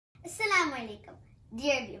Assalamualaikum,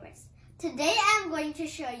 dear viewers. Today I'm going to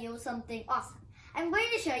show you something awesome. I'm going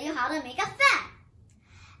to show you how to make a fan.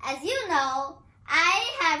 As you know,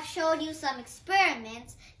 I have showed you some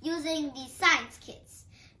experiments using these science kits.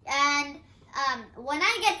 And when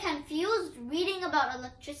I get confused reading about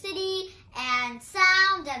electricity and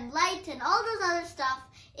sound and light and all those other stuff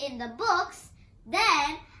in the books,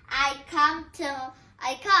 then I come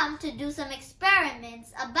to do some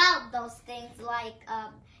experiments about those things like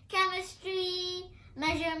chemistry,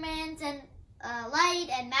 measurements, and light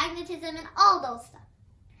and magnetism and all those stuff.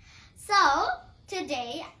 So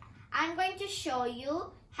today I'm going to show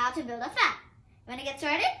you how to build a fan. You want to get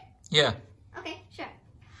started? Yeah. Okay, sure.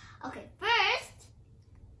 Okay, first,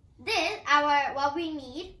 what we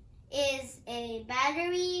need is a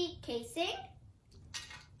battery casing,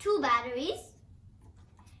 2 batteries,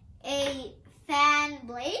 a fan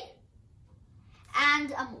blade,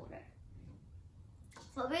 and a motor.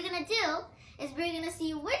 What we're going to do is we're going to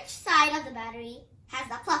see which side of the battery has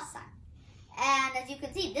the plus sign. And as you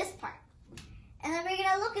can see, this part. And then we're going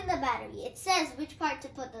to look in the battery. It says which part to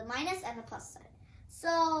put the minus and the plus sign.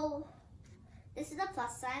 So this is the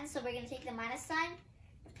plus sign, so we're going to take the minus sign,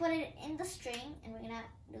 put it in the string, and we're going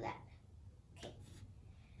to do that. Okay.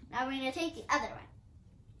 Now we're going to take the other one.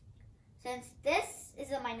 Since this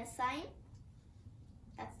is a minus sign,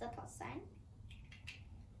 that's the plus sign.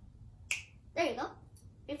 There you go.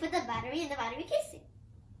 We put the battery in the battery casing.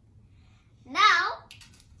 Now,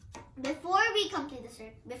 before we complete the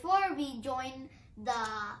circuit, before we join the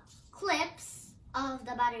clips of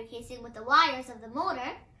the battery casing with the wires of the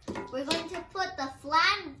motor, we're going to put the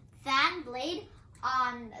fan blade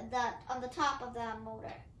on the top of the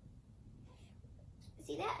motor.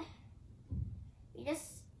 See that? You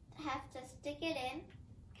just have to stick it in,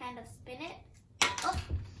 kind of spin it. Oh.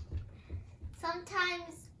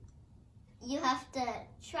 Sometimes you have to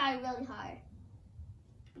try really hard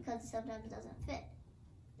because sometimes it doesn't fit.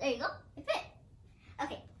 There you go, it fit.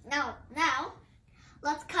 Okay, now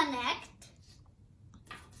let's connect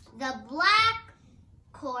the black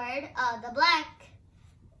cord, the black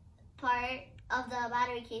part of the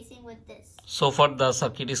battery casing with this. So far the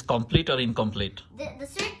circuit is complete or incomplete? The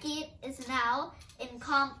circuit is now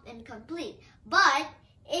incomplete. But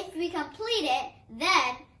if we complete it,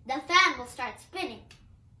 then the fan will start spinning.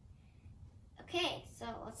 Okay, so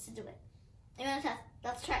let's do it. You want to test?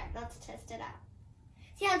 Let's try it. Let's test it out.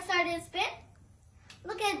 See how it started to spin?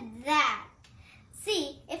 Look at that.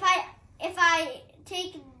 See, if I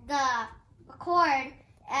take the cord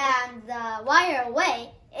and the wire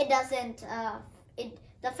away, it doesn't.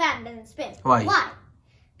 The fan doesn't spin. Why? Why?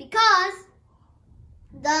 Because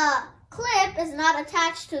the clip is not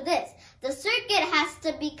attached to this. The circuit has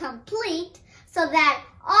to be complete so that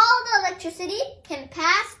all the electricity can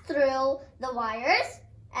pass through the wires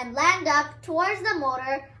and land up towards the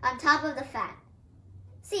motor on top of the fan.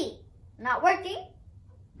 See, not working.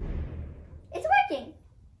 It's working.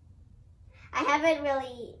 I haven't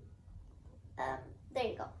really, there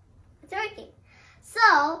you go. It's working.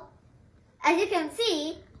 So, as you can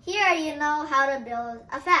see, here you know how to build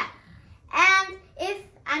a fan.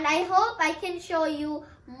 And I hope I can show you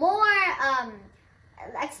more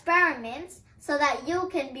experiments so that you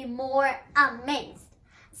can be more amazed.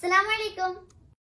 Assalamualaikum.